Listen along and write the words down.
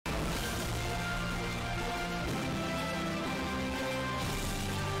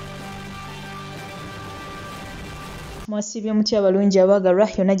Mwasibye mutya abalungi abaagalwa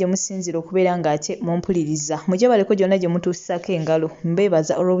yonna gye musinzira okubeera ng'ate mumpuliriza. Mujje baleko gyonna gye mutuusako engalo.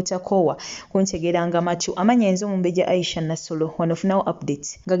 Mbeebaza olw'obutakoowa kuntegeranga matu. Amanya enzo Mumbejja Aisha Nassolo wano funawo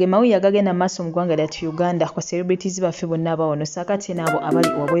updates. Nga ge mawulire agagenda maaso mu ggwanga lyattu Uganda kwa celebrities baffe bonna abawono saakati n'abo abali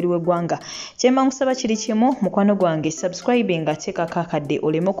wabweru w'eggwanga. Kye mba nkusaba kiri kimu mukwano gwange subscribing teekako akadde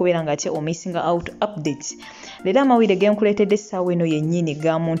oleme okubeera ng'ate omissinga out updates. Leero amawulire ge nkuleetedde essaawa eno yennyini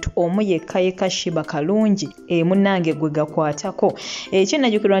ga muntu omu yekka Sheebah kalungi munnange gwe gakwatako.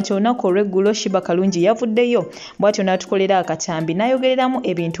 Kyenajjukirwa nti olunaku olw'eggulo Sheebah kalungi yavuddeyo bw'atyo n'atukolera akatambi n'ayogereramu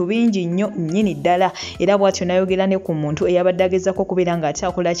ebintu bingi nnyo nnyini ddala era bw'atyo n'ayogera ne ku muntu eyabadde agezaako okubeera ng'ate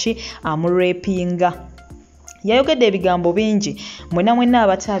akola ki amurepinga. Yayogedde ebigambo bingi mwenna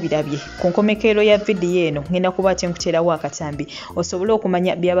abataabirabye ku nkomekero ya vidiyo eno ngenda kuba ate nkuteerawo akatambi osobole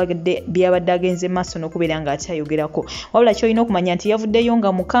okumanya byabadde agenze maaso n'okubeera ng'ate ayogerako. Wabula ky'olina okumanya nti yavuddeyo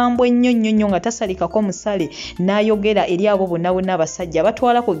nga mukambwe nnyo nga tasalikako musale n'ayogera eri abo bonna abasajja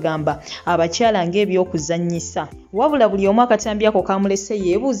batwala kwegamba abakyala ng'ebyokuzannyisa. Wabula buli omu akatambi ako kamulese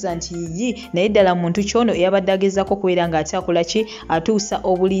yeebuuza nti yiyi naye ddala muntu kyono eyabadde agezaako okubeera ng'ate akola ki atuusa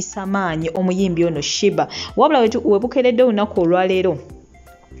obuliisamaanyi omuyimbi ono Sheebah. Wabula webukeredde olunaku olwaleero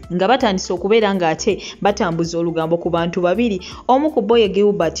nga batandise okubeera ng'ate batambuza olugambo ku bantu babiri. Omu ku bo ye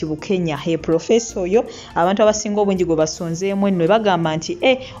Gilbert Bukenya professor oyo abantu abasinga obungi gwe basonzeemu eno bagamba nti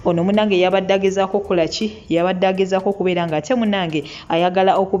ono munnange yabadde agezaako okukola ki yabadde agezaako okubeera ng'ate munnange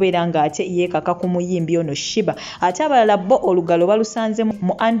ayagala okubeera ng'ate yeekaka ku muyimbi ono Sheebah. Ate abalala bo olugalo balusanze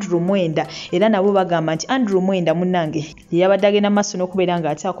mu Andrew Mwenda era nabo bagamba nti Andrew Mwenda munnange yabadde agenda maaso n'okubeera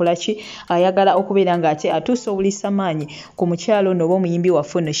ng'ate akola ki ayagala okubeera ng'ate atuusa obuliisamaanyi ku mukyalo ono oba omuyimbi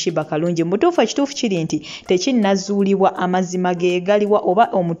waffe ono Sheebah kalungi. Mutuufu ekituufu kiri nti tekinnazuulibwa amazima ge galiwa oba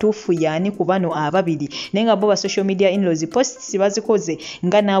omutuufu yaani ku bano ababiri naye nga bo ba social media in-laws posts bazikoze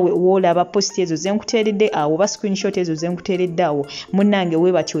nga naawe woolaba post ezo zenkuteeredde awo oba screenshot ezo zenkuteeredde awo munnange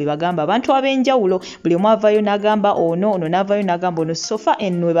we batyo we bagamba abantu ab'enjawulo buli omu avaayo n'agamba ono n'avaayo n'agamba ono sofa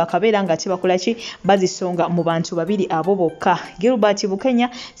eno we bakabeera nga tebakola ki bazisonga mu bantu babiri abo bokka Gilbert Bukenya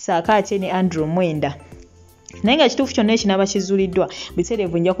saakaate ne Andrew Mwenda. Naye nga kituufu kyonna ekinaba kizuuliddwa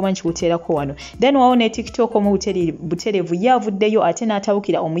butereevu nja kuba nkikuteerako wano. Then wawo ne TikTok omu butereevu yavuddeyo ate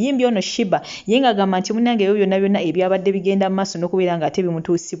n'atabukira omuyimbi ono Sheebah ye ng'agamba nti munnange ebyo byonna ebyabadde bigenda mu maaso n'okubeera ng'ate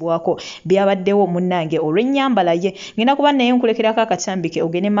bimutuusibwako byabaddewo munnange olw'ennyambala ye. Ngenda kuba naye nkulekerako akatambi ke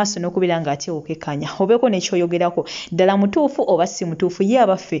ogende maaso n'okubeera ng'ate okekkanya obeeko n'ekyoyogerako ddala mutuufu oba si mutuufu ye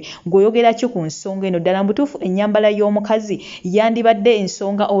abaffe ng'oyogera ki ku nsonga eno ddala mutuufu ennyambala y'omukazi yandibadde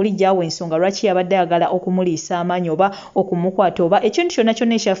ensonga oli gyawa ensonga lwaki yabadde ayagala okumulisa amaanyi oba okumukwata oba ekintu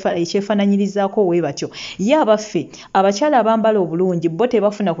kyonna ekyefaananyirizaako we batyo. Ye abaffe abakyala abambala obulungi bo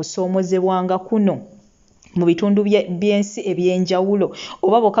tebafuna kusoomozebwanga kuno mu bitundu by'ensi eby'enjawulo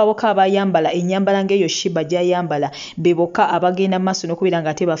oba bokaboka abayambala ennyambala ng'eyo Sheebah gy'ayambala be bokka abagenda mu maaso n'okubeera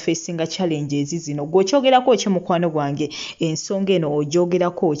ng'ate bafeesinga challenges zino. Gw'okyogerako ki mukwano gwange ensonga eno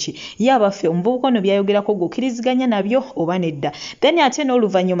ogyogerako ki? Ye abaffe omuvubuka ono byayogerako gw'okkiriziganya nabyo oba nedda? Then ate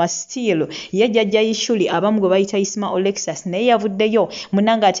n'oluvannyuma still ye jjajja Ishuli abamu gwe bayita Isma Alexis naye yavuddeyo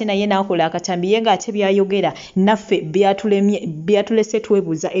munnange ate naye n'akola akatambi ye ng'ate byayogera naffe byatulese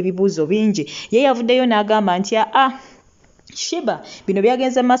twebuuza ebibuuzo bingi. Ye yavuddeyo n'agamba nti Sheebah bino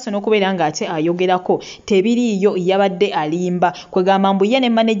byagenze maaso n'okubeera ng'ate ayogerako tebiriiyo yabadde alimba kwegamba mbu ye ne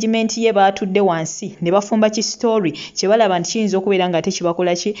management ye baatudde wansi ne bafumba ki story kye balaba nti kiyinza okubeera ng'ate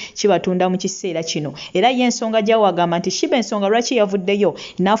kibakola ki kibatunda mu kiseera kino. Era ye ensonga gyawo agamba nti Sheebah ensonga lwaki yavuddeyo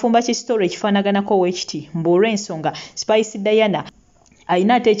n'afumba ki story ekifaanaganako weekiti mbu olw'ensonga Spice Diana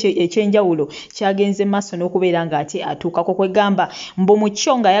alina ate ekyenjawulo kyagenze maaso n'okubeera ng'ate atuukako kwegamba mbu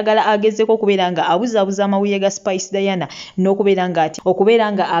mucyo ng'ayagala agezeeko okubeera nga abuzaabuza amawulire ga Spice Diana n'okubeera ng'ate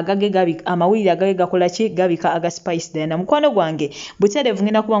okubeera nga amawulire agage gakola ki gabika aga Spice Diana. Mukwano gwange butereevu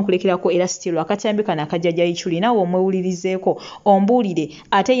ngenda kuba nkulekerako era sitiru akatambi kano akajjajja Ichuli naawe omwewulirizeeko ombuulire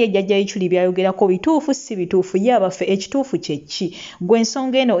ate ye jjajja Ichuli byayogerako bituufu si bituufu ye abaffe ekituufu kye ki? Gwe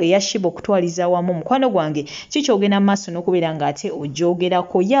ensonga eno eya Sheebah okutwaliza wamu mukwano gwange kikyogenda mu maaso n'okubeera ng'ate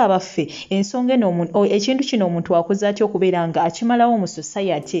ojoogerako ye abaffe ensonga eno ekintu kino omuntu akoze atya okubeera nga akimalawo mu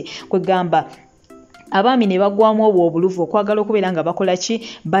society kwegamba abaami ne bagwamu obwo obuluvu okwagala okubeera nga bakola ki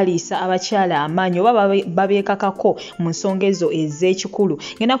baliisa abakyala amaanyi oba babeekakako mu nsonga ezo ez'ekikulu.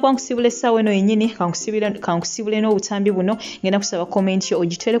 Ngenda kuba nkusibula essaawa eno yennyini kankusibule n'obutambi buno ngenda kusaba comment yo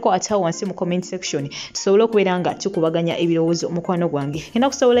ogitereko ate wansi mu comment section tusobole okubeera nga tukubaganya ebirowoozo mukwano gwange. Ngenda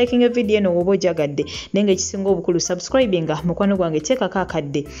kusaba liking video eno oba ogyagadde naye nga ekisinga obukulu subscribing mukwano gwange teekako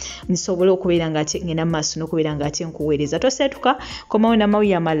akadde nsobole okubeera nga ate ngenda mu maaso n'okubeera nga ate nkuweereza. Toseetuka komawo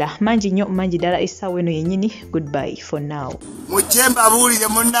n'amawulire amala mangi nnyo mangi ddala essaawa bweno yennyini. Goodbye for now. Mujemba bulire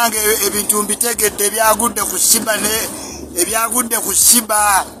munnange ebintu mbitegedde ebyagudde ku Sheebah ne ebyagudde ku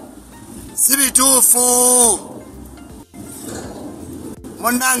Sheebah si bituufu.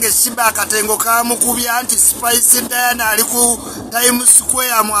 Munnange Sheebah akatengo kamukubya nti Spice Diana ali ku Times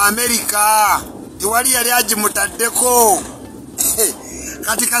Square mu America. Tewali yali agimutaddeko.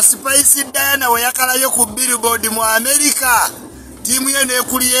 Katika Spice Diana we yakalayo ku billboard mu America. Timu ye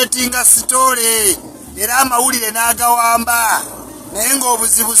nekulietinga story. Era amawulire n'agawamba. Naye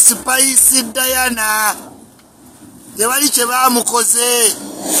ng'obuzibu Spice Diana tewali kye baamukoze.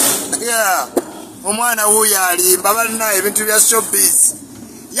 Omwana wuuyo alimba banna ebintu bya showbiz.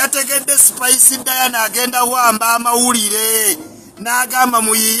 Yategedde Spice Diana agenda wamba amawulire n'agamba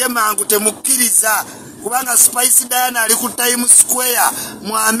muyiye mangu temukkiriza kubanga Spice Diana ali ku Times Square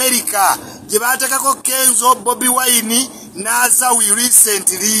mu America gye baatekako Kenzo Bobby Wine n'Azawi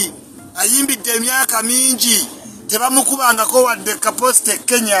recently. Ayimbidde emyaka mingi tebamukubangako wadde kaposte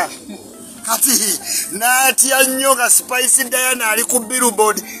Kenya. Kati n'atya nnyo nga Spice Diana ali ku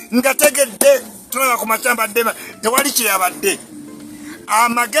billboard nga tegedde tulaba ku matamba ddema tewali kye yabadde.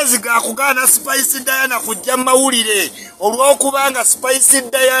 Amagezi ga kugaana Spice Diana kujja mawulire olw'okubanga Spice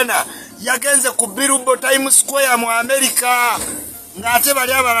Diana yagenze ku billboard Times Square mu America ng'ate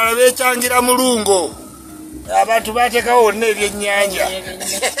bali abalala beekyangira mulungo. Abantu bateekawo wonna ebyennyanja.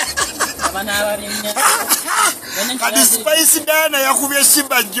 Kati Spice Diana yakubye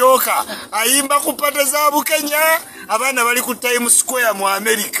Sheebah joka ayimba ku pate za Bukenya abaana bali ku Times Square mu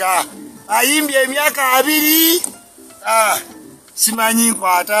America. Ayimbye emyaka 2. Simanyi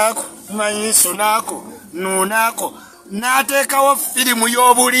nkwataako simanyi sonako nuunako n'ateekawo firimu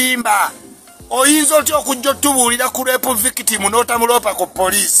y'obulimba. Oyinza otya okujja otubuulira ku rape victim n'otamulopa ku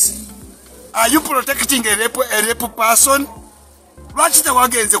police? Are you protecting a rape person? Lwaki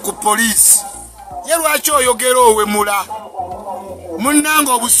tewagenze ku police? Ye lwaki oyogera owemula?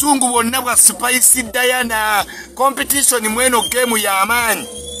 Munnange obusungu bwonna bwa Spice Diana competition mweno game y'amaanyi.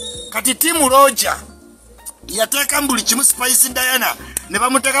 Kati timu Roger yateeka buli kimu Spice Diana ne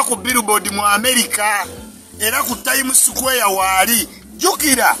bamuteeka ku billboard mu America era ku Times Square waali.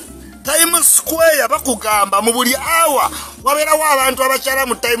 Jukira Times Square bakugamba mu buli hour wabeerawo abantu abakyala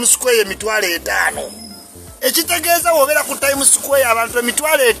mu Times Square 5,000. Ekitegeeza wobeera ku Times Square abantu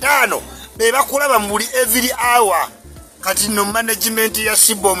 5,000 be bakulaba mu buli every hour. Kati no management ya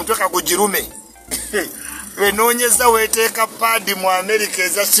Sheebah omutwe kagugirume. Wenoonyeza weteeka padi mu America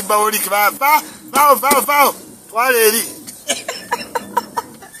eza Sheebah olik vao twale eri.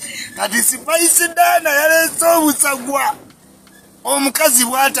 Kati Spice Diana yaleese obusagwa omukazi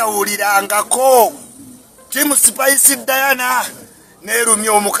bw'atawulirangako. Timu Spice Diana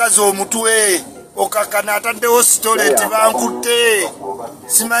neerumya omukazi omutwe okakana ataddewo story tebankutte.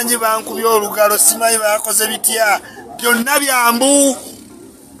 Simanyi bankubye olugalo simanyi bakoze bitya byonna byambu.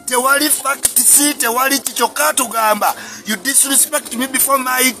 Tewali facts tewali kikyokka tugamba you disrespect me before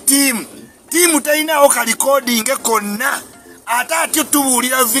my team. Timu talinawo ka recording konna. Ate atyo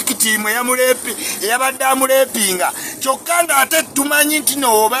tubuulira victim eyabadde amulepinga. Kyokka ate tumanyi nti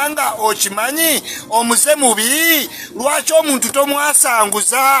noobanga okimanyi omuze mubi lwaki omuntu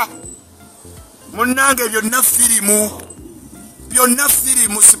tomwasanguza. Munnange byonna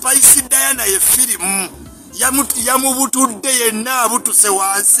firimu Spice Diana ye firimu yamubutudde yenna abutuse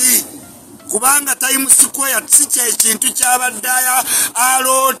wansi kubanga Times Square si kyekintu kyabadde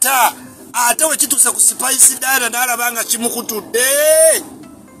aloota. Ate we kituuse ku Spice Diana n'alabanga kimukutudde.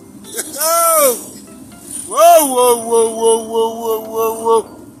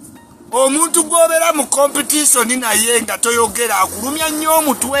 Omuntu gw'obeera mu competition naye nga toyogera akulumya nnyo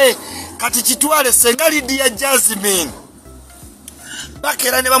omutwe. Kati kitwale senga Lydia Jasmine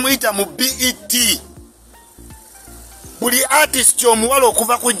bakera ne bamuyita mu BET. Buli artist omuwala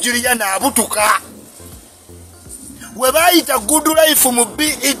okuva ku Juliana abutuka. We bayita Good Life mu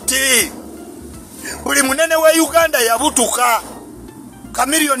BET. Buli munene wa Uganda yabutuka.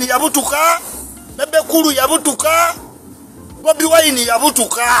 Chameleone yabutuka. Bebe Kulu yabutuka. Bobby Wine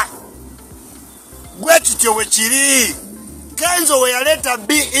yabutuka. Gwe kityo we kiri. Kenzo we yaleta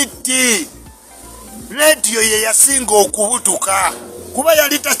BET. Radio ye yasinga okubutuka. Kuba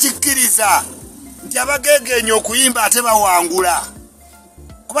yali takikkiriza nti abagegenye okuyimba ate bawangula.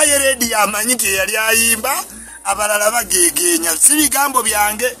 Kuba ye radio amanyi nti yali ayimba abalala bagegenya. Si bigambo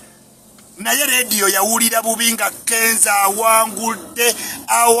byange. Naye radio yawulira bubi nga Kenza awangudde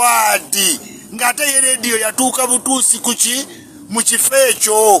award. Ng'ate ye radio yatuuka butuusi kuki mu kifo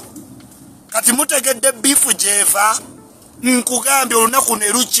ekyo. Kati mutegedde bifu jeva nkugambye olunaku ne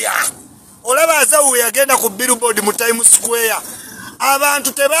lukya. Olaba Azawu yagenda ku billboard mu Times Square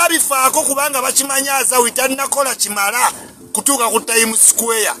abantu tebabifaako kubanga bakimanya Azawi tannakola kimala kutuuka ku Times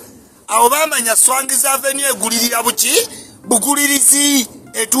Square. Awo bamanya Swangies Avenue egulirira buki bugulirizi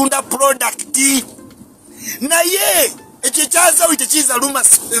etunda product. Naye ekyo kyazawi tekiza luma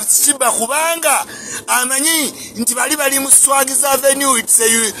Sheebah kubanga amanyi nti bali mu Swangies Avenue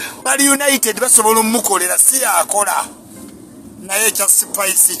bali united basobola omukolera si akola. Naye ekya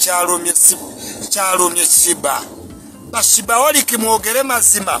Spice kyalumye Sheebah. Bashiba wali kimwogere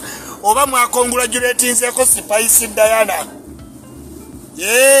mazima oba mwakongratulatinzeko Spice Diana.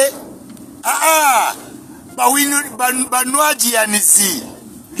 Banwajianizi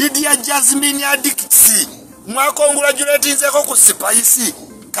Lydia Jasmine Addicts mwakongratulatinzeko ku Spice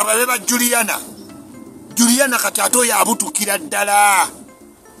kababe ba Juliana katato yabutukira ddala.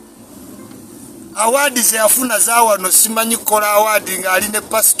 Awadi ze afuna zawano simanyi kola awadi ngali ne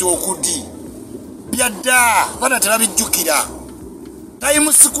pastor okudi byadda bana terabijjukira.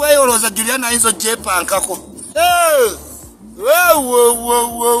 Times Square oloza Juliana ayinza jepankako.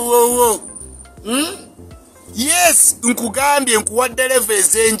 Yes, nkugambye nkuwadde level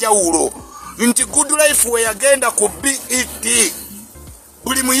ez'enjawulo nti Good Life we yagenda ku BET.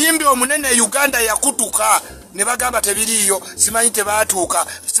 Buli muyimbi omunene Uganda yakutuka ne bagamba tebiriyo, simanyi tebaatuuka,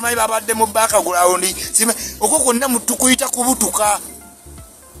 simanyi babadde mu background, okwo kwonna mutukuyita kubutuka.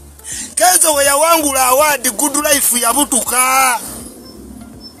 Kenzo we yawangula award Good Life yabutuka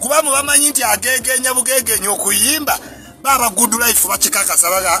kuba mu bamanyi nti agegenya bugegenya okuyimba baba Good Life bakikakasa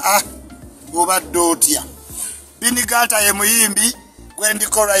baga obadde otya. Binigata ye muyimbi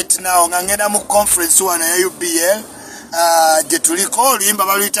gwendiko right now ngangena mu conference wana ya UBL je tuliko oluyimba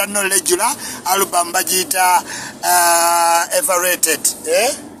baluyita no regular album bagiyita Everrated.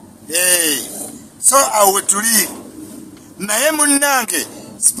 So awe tuli naye munnange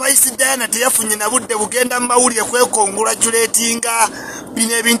Spice Diana teyafunye na budde bugenda mawulire kwekongratulatinga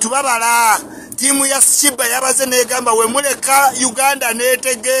bino ebintu babala. Timu ya Sheebah yabaze negamba we muleka Uganda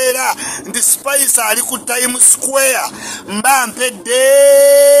netegeera ndi Spice ali ku Times Square mbampedde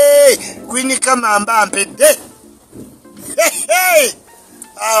Queen kama mbampedde.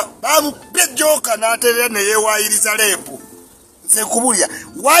 Babu pejoka naterera neyewayiriza lepu. Nze kubulya,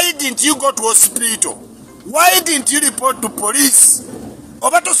 why didn't you go to hospital? Why didn't you report to police?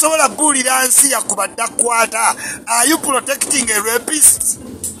 Oba tosobola bulira nsi yakubadde kwata. Are you protecting a rapist?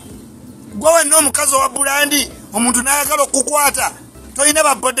 Gwawe n'omukazi wa Bulandi omuntu n'ayagala okukwata tolina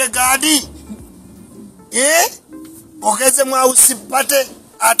ba bodyguard. Ogeze mu house party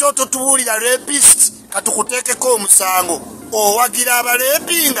ate ototubulira rapist katukuteekeko omusango owagira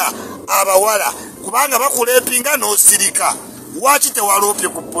abalepinga abawala kubanga bakulepinga n'osirika. Waki tewaloopye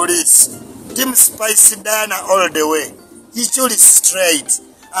ku police? Team Spice Diana all the way. Ichuli straight.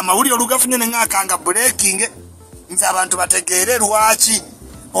 Amawulire olugafunye ngakanga breaking nze abantu bategeere lwaki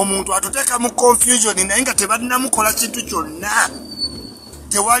omuntu atuteka mu confusion naye nga tebadina mukola kintu kyonna.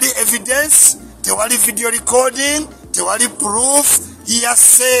 Tewali evidence, tewali video recording, tewali proof.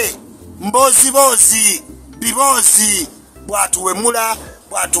 Hearsay, mbozi bibozi bwatuwemula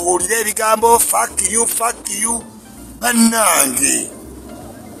bwatuwulira ebigambo fuck you bannange.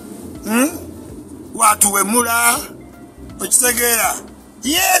 Bwatuwemula okitegeera.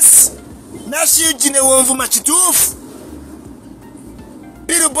 Yes, nasijine wonvuma kituufu.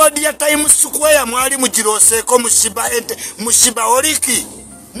 Billboard ya Times Square mwali mugiroseeko mu Sheebah oliki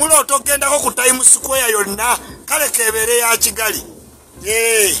muloota ogendako ku Times Square yonna kale kebeere ya Kigali.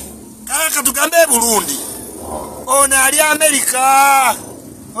 Kale katugambe Burundi ono ali Amerika.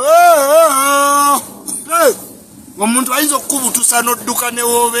 Omuntu ayinza okubutusa n'odduka ne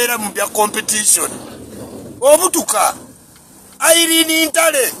woobeera mu bya competition obutuka. Irene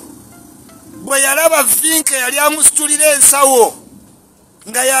Ntale bwe yalaba Vinke yali amusitulira ensawo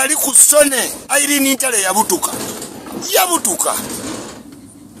nga yali ku Sone. Irene Ntale yabutuka.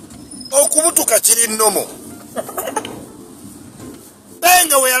 Okubutuka kiri nnomo.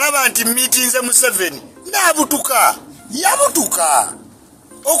 Benga we yalaba nti meetinze mu 7 n'abutuka. Yabutuka.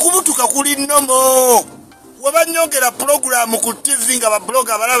 Okubutuka kuli nnomo. Wabanyongera program ku TV nga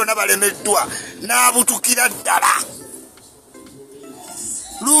babloga abalaba n'abalemeddwa n'abutukira ddala.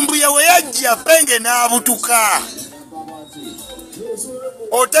 Lumbuye we yajja Penge n'abutuka.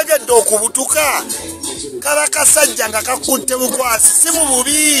 Otegedde okubutuka kaba kasajja nga kakutte bukwasi si mu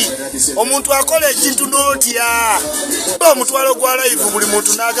bubi. Omuntu akola ekintu n'otya omutwalo gwa live buli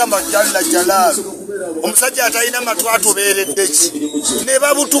muntu n'agamba jalla jalaalu. Omusajja atalina matw atubeeredde ki ne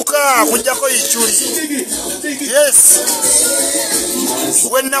babutuka kujjako Ichuli. Yes,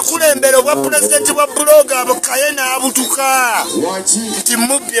 wenakulembera obwa president bwa bloga Kaye n'abutuka nti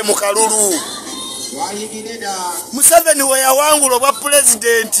mubbye mu kalulu. Museveni we yawangula obwa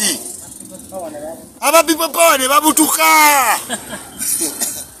pulezidenti aba people power ne babutuka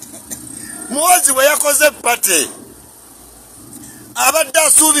Muhoozi we yakoze pate abadde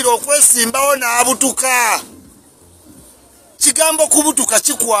asuubira okwesimbawo n'abutuka kigambo kubutuka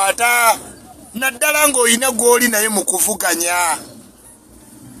kikwata naddala ng'olina gw'oli naye mu kuvuganya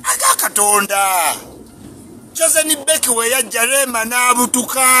aga Katonda Joseni Beki we yajja Rema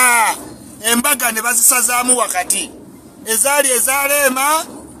n'abutuka embaga ne bazisazaamu wakati ezaali ezaalema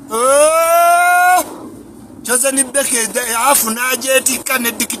Joseni Beki afuna ajeetikka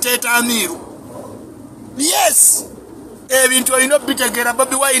ne dikiteeta Amiru yes ebintu olina obitegeera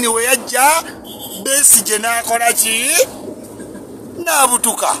Bobi Wine we yajja Besigye n'akola ki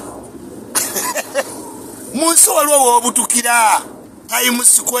n'abutuka munsi waliwo w'obutukira Time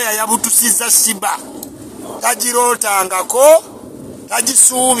Square yabutusizza Sheebah tagirootangako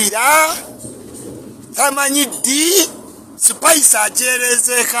tagisuubira tamanyi ddi Spice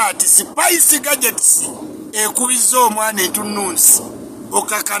ajeerezeeko ati Spice gadgets ekubizza omwana entunnunsi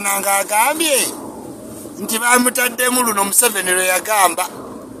okakana ng'agambye nti bamutaddemu luno Museveni lwe yagamba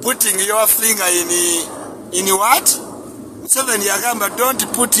putting your finger in what? Museveni yagamba don't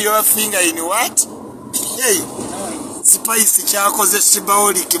put your finger in what? Hey, Spice kyakoze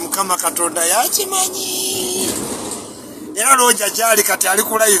Sheebah Mukama Katonda yakimanyi. Era Roja jali kati ali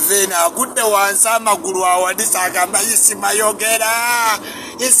ku live ena agudde wansi amagulu awadisa agamba isima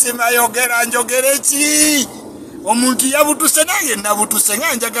yogera njogere ki omuntu yabutuse nange nabutuse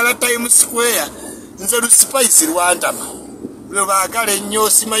nga njagala Time Square nze lu Spice lwantama lwe baagala ennyo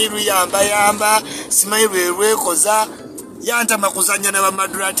simayiru yamba simayiru erwekoza yantama kuzanya na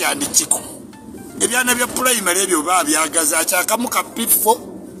bamadrati andikiko ebyana bya primary ebyo babyagaza akyakamu ka P4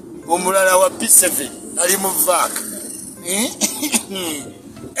 omulala wa P7 ali mu vaaka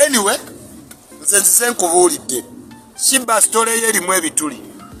anyway nze nkubuulidde Sheebah story erimu ebituli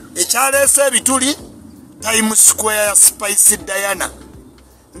ekyaleese ebituli Time Square ya Spice Diana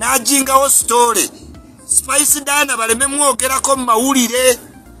n'ajingawo story Spice Diana baleme mwogerako mu mawulire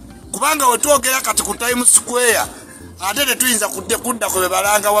kubanga wetwogera kati ku Time Square ate tetuyinza kudda kwe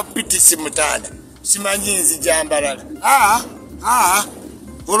balanga wa PTC Mutanda simanyi nzijambalala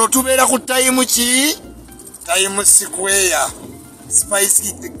olwo tubeera ku time ki Time Square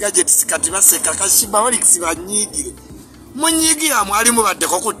Spice gadgets kati baseka ka Sheebah banyiigire munyiigira mwali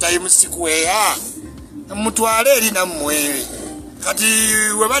mubaddeko ku Time Square mutwale eri nammwe kati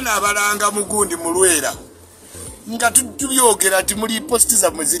we banaabalanga mugundi mu Lwera nga tubyogera nti muli posti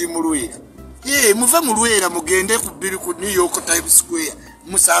zammwe ziri mu Lwera muve mu Lwera mugende ku bbiri ku New York Time Square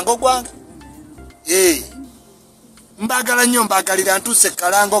musango gwange mbagala nnyo mbagalira ntuuse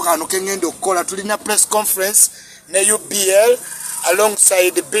kalango kano kengenda okukola tulina press conference ne UBL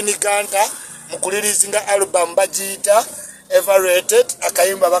alongside Benny Ganta mukulirizinga album bagiyita Everrated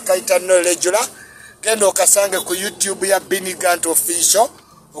akayimba bakayita No Regular genda okasange ku YouTube ya Benny Ganta official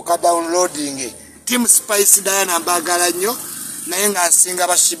okadownloading Team Spice Diana mbagala nnyo naye nga nsinga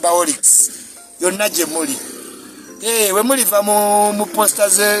ba Sheebah yonna gye muli we muliva mu posta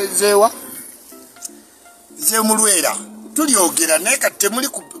zewa ze mu Lwera tulyogera naye kati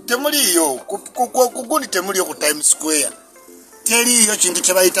temuliyo kugundi temuliyo ku Time Square teriyo kintu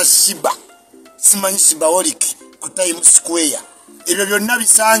kye bayita Sheebah simanyi Sheebah ku Time Square ebyo byonna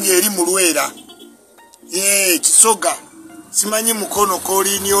bisange eri mu Lwera Kisoga simanyi Mukono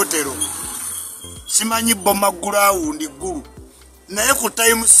Kolini Otero simanyi Boma Ground Gulu naye ku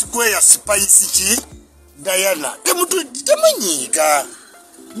Time Square Spice ki Diana temunyiiga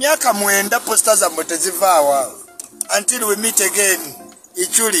myaka 9 posta za mbote zivaawa until we meet again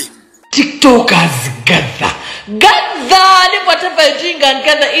ichuli TikTokers gather whatever you're doing and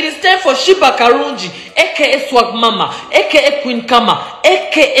gather. It is time for Sheebah Karungi aka Swag Mama aka Queen Kama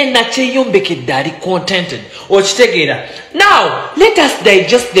aka Nacheyombeke Daddy contented Ochitegera. Now let us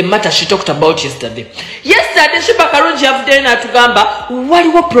digest the matter she talked about yesterday. Sheebah Karungi avudena tugamba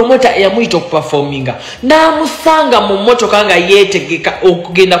waliwo promoter eyamuyita okuperforminga n'amusanga mu mmotoka nga yeetegeka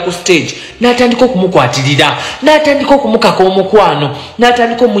okugenda ku stage n'atandika okumukwatirira n'atandika okumukaka omukwano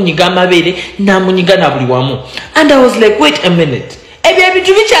n'atandika omunyiga amabere n'amunyiga na buli wamu. And I was like, wait a minute, ebyo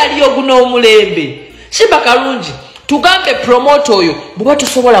ebintu bikyaliyo omulembe. Sheebah Karungi tugambe promoter oyo bwe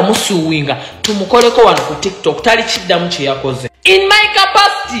tusobola musuwinga tumukoleko wano ku TikTok tali kiddamu kye yakoze. In my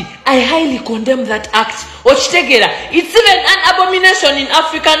capacity, I highly condemn that act. Ochitegera, it's even an abomination in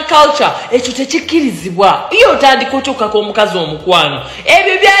African culture. Ekyo tekikirizibwa. Iyo otandika otukako omukazi omukwano.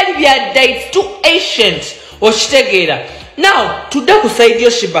 Ebyo byali byadda, it's too ancient. Ochitegera. Now, tudde ku side yo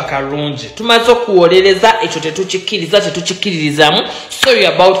Sheebah Karungi. Tumaze okuwolereza ekyo tetukikiririzamu. Sorry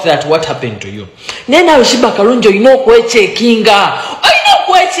about that, what happened to you. Naye nawe Sheebah Karungi olina okwechekinga.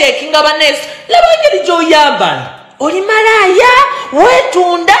 Banesi. Laba engeri gy'oyambala. Oli malaaya,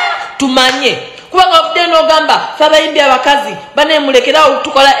 weetunda, tumanye. Kubanga ovudde n'ogamba ffe abayimbi abakazi baneemulekerawo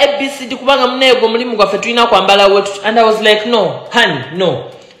tukola ABCD kubanga muneego mulimu gwaffe tulina kwambala wetu. And I was like, no, honey, no.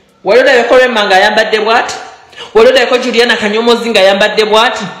 Walodabeko Rema ng'ayambadde bw'ati? Walodabeko Juliana Kanyomozi ng'ayambadde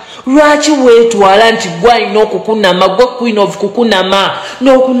bw'ati? Lwaki weetwala nti gwe alina okukunama, gwe queen of kukunama,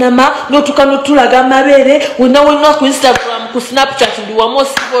 n'okunama n'otuka n'otulaga amabeere wenna ku Instagram ku Snapchat ndi wamu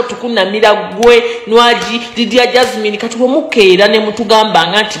osiba otukunamira gwe Nwaji Lydia Jasmine kati bwemukeera ne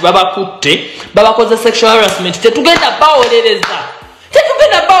mutugambanga nti babakutte babakoze sexual harassment tetugenda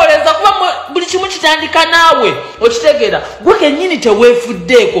bawoleza kuba buli kimu kitandika naawe okitegeera gwe kennyini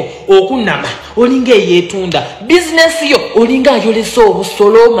teweefuddeeko okunama olinga eyeetunda bizinesi yo olinga ayolesa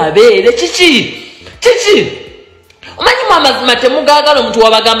obusolo mabeere kiki omanyimu amazima temugaagala omuntu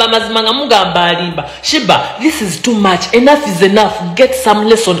wabagamba amazima nga mugamba alimba. Sheebah, this is too much. Enough is enough. Get some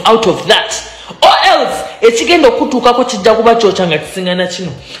lesson out of that. Or else ekigenda okutuukako kijja kuba kyokya nga kisingana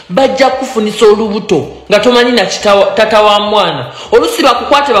kino. Bajja kufunisa olubuto nga tomanyi na tata wa mwana. Olusi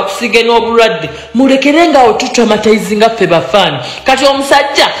bakukwate bakusige n'obulwadde. Mulekerenga otutraumatize nga ffe bafaani. Kati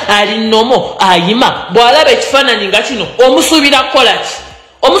omusajja ali nnomo ayima bw'alaba ekifaananyi nga kino omusuubira kukola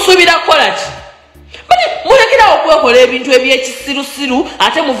ki? Mulekera okwekola ebintu ebyekisirusiru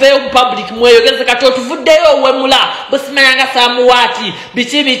ate muveeyo ku public mweyogeze kati otuvuddeyo owemula busimanyanga samuwaati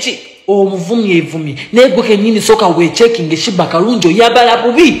biki omuvumye naye gwe kennyini soka weechekinge Sheebah Karungi oyambala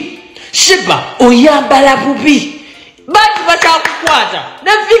bubi. Sheebah oyambala bubi. Bati bakyakukwata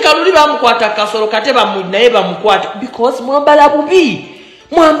nevinka luli bamukwata kasolo kate bamuli naye bamukwata because mwambala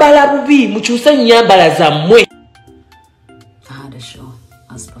bubi mukyuse nnyambala zammwe.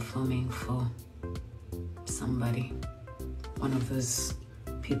 Somebody, one of those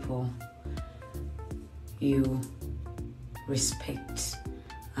people you respect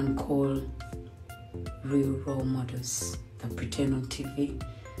and call real role models that pretend on TV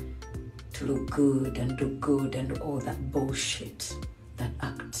to look good and do good and all that bullshit, that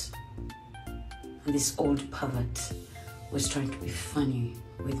act. And this old pervert was trying to be funny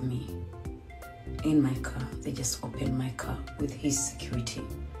with me. In my car, they just opened my car with his security.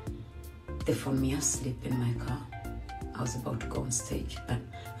 They found me asleep in my car. I was about to go on stage, but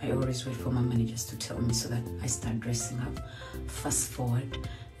I always wait for my managers to tell me so that I start dressing up. Fast forward,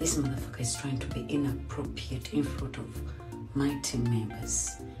 this motherfucker is trying to be inappropriate in front of my team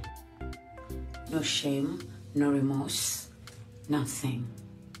members. No shame, no remorse, nothing.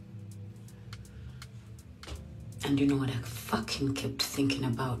 And you know what I fucking kept thinking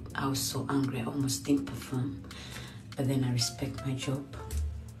about? I was so angry, I almost didn't perform. But then I respect my job.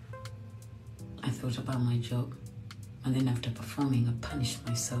 I thought about my job, and then after performing, I punished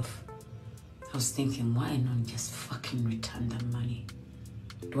myself. I was thinking, why not just fucking return that money?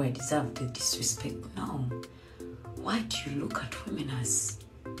 Do I deserve the disrespect? No. Why do you look at women as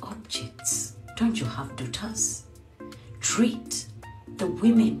objects? Don't you have daughters? Treat the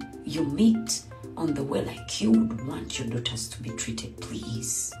women you meet on the way like you would want your daughters to be treated,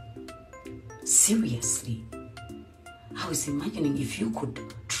 please. Seriously. I was imagining if you could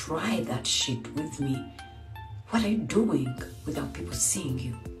try that shit with me. What are you doing without people seeing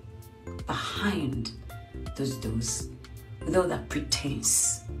you? Behind those doors, without that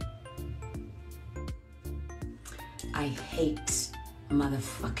pretense. I hate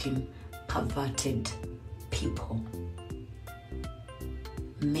motherfucking perverted people.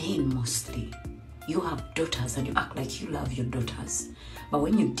 Men mostly. You have daughters and you act like you love your daughters. But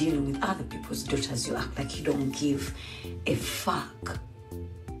when you're dealing with other people's daughters, you act like you don't give a fuck.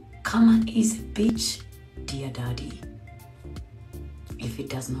 Karma is a bitch, dear daddy. If it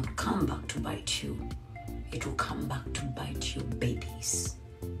does not come back to bite you, it will come back to bite your babies.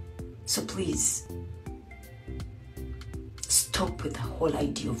 So please, stop with the whole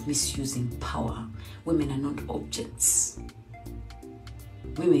idea of misusing power. Women are not objects.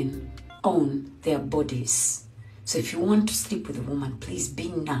 Women own their bodies. So if you want to sleep with a woman, please be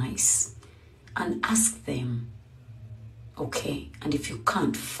nice and ask them, okay? And if you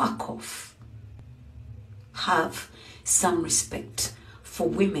can't, fuck off. Have some respect for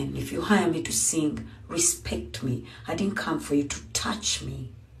women. If you hire me to sing, respect me. I didn't come for you to touch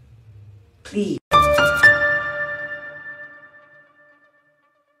me. Please.